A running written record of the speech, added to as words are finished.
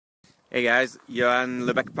Hey guys, Johan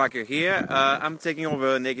the backpacker here. I'm taking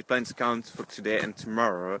over Naked Planet's account for today and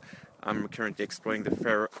tomorrow. I'm currently exploring the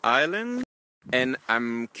Faroe Islands and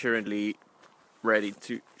I'm currently ready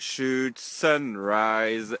to shoot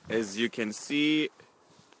sunrise, as you can see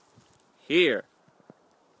here.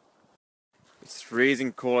 It's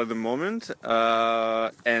freezing cold at the moment,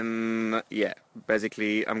 and yeah,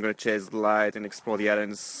 basically I'm gonna chase the light and explore the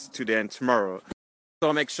islands today and tomorrow.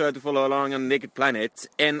 So make sure to follow along on Naked Planet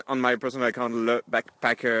and on my personal account,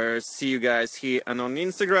 Backpacker. See you guys here and on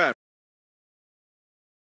Instagram.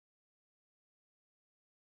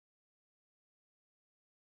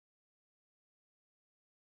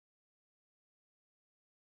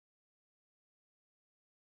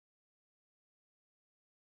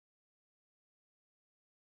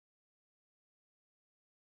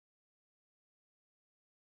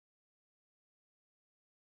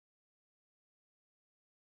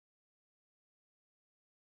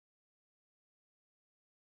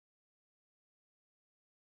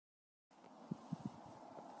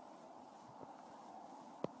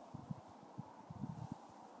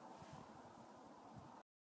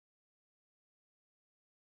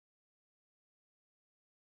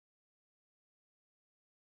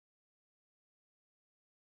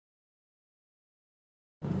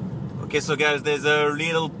 Okay, so guys, there's a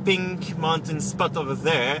little pink mountain spot over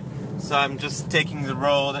there. So I'm just taking the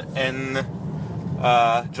road and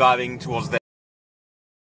driving towards there.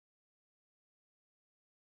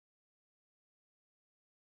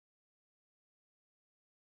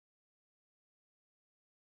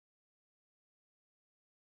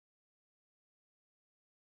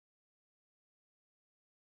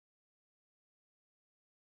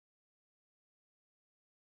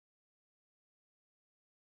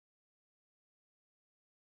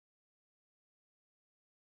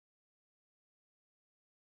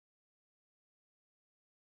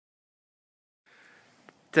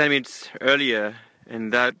 Ten minutes earlier,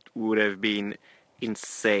 and that would have been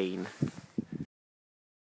insane.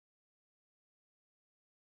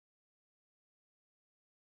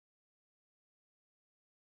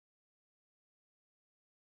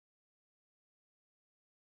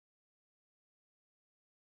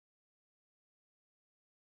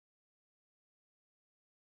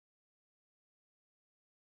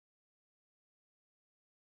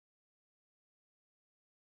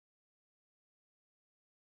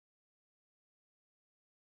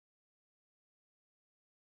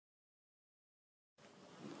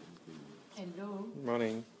 Hello.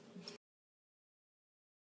 Morning.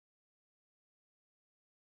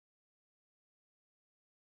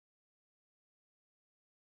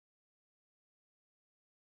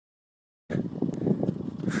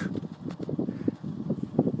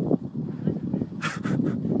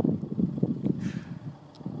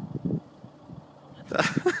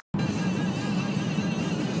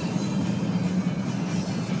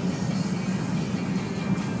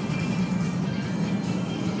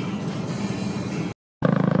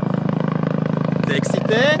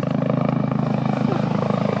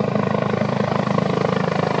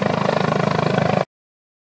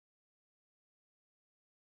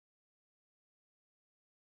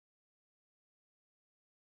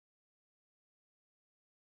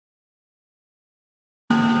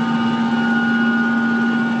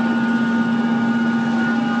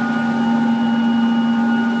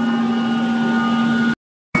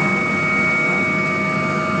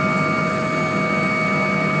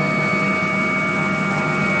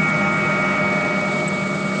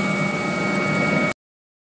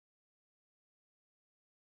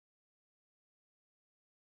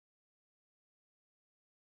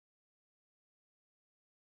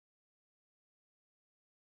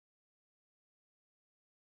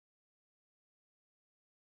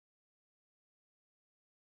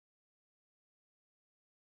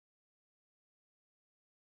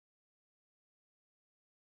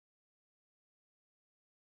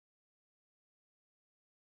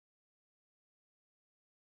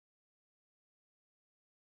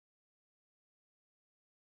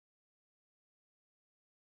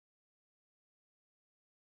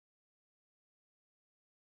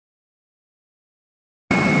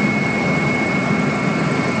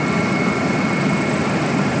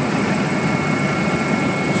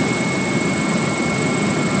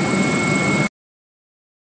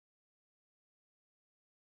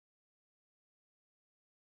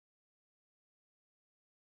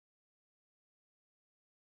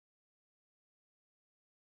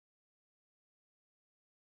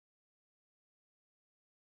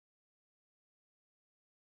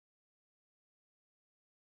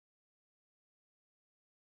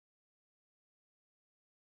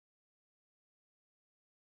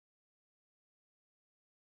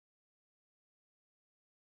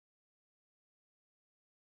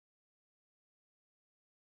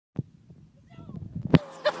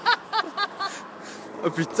 Oh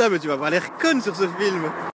putain, mais tu vas avoir l'air conne sur ce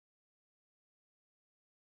film.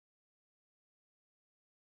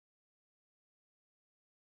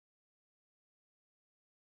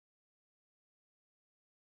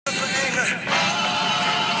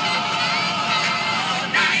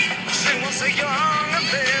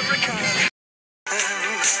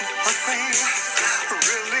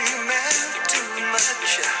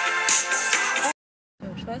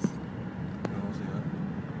 Je fasse. Non, c'est vrai.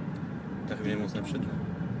 T'as révélé mon Snapchat là?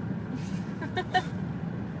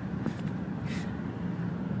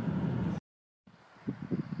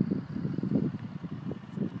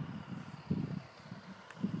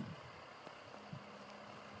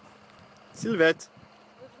 Sylvette.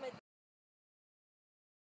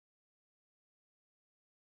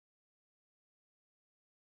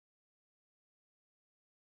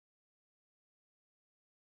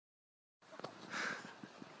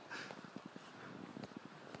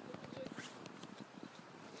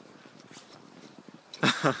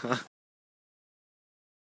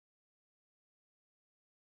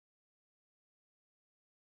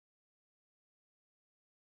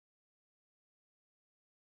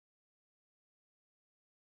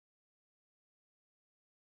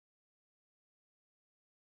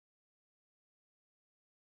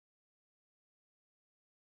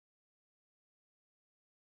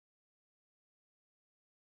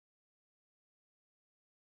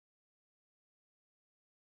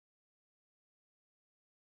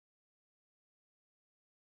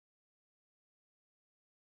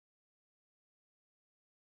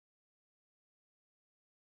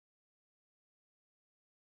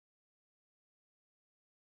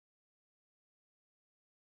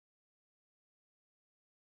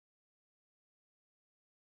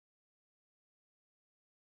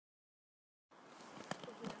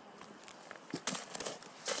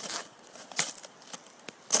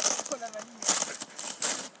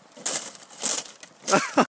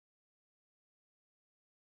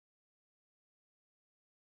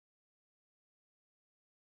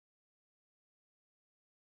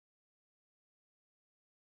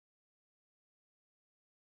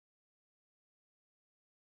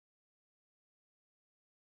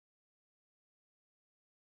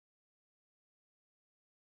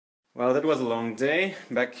 Well, that was a long day.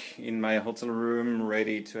 Back in my hotel room,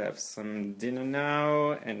 ready to have some dinner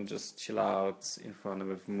now and just chill out in front of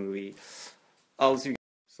a movie. I'll see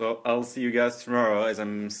you guys tomorrow as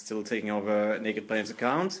I'm still taking over Naked Plane's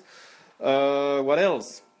account. What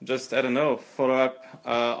else? Just, I don't know, follow up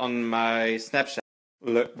on my Snapchat,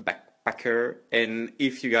 Le Backpacker. And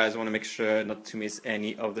if you guys want to make sure not to miss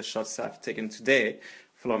any of the shots I've taken today,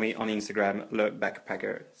 follow me on Instagram, Le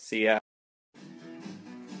Backpacker. See ya!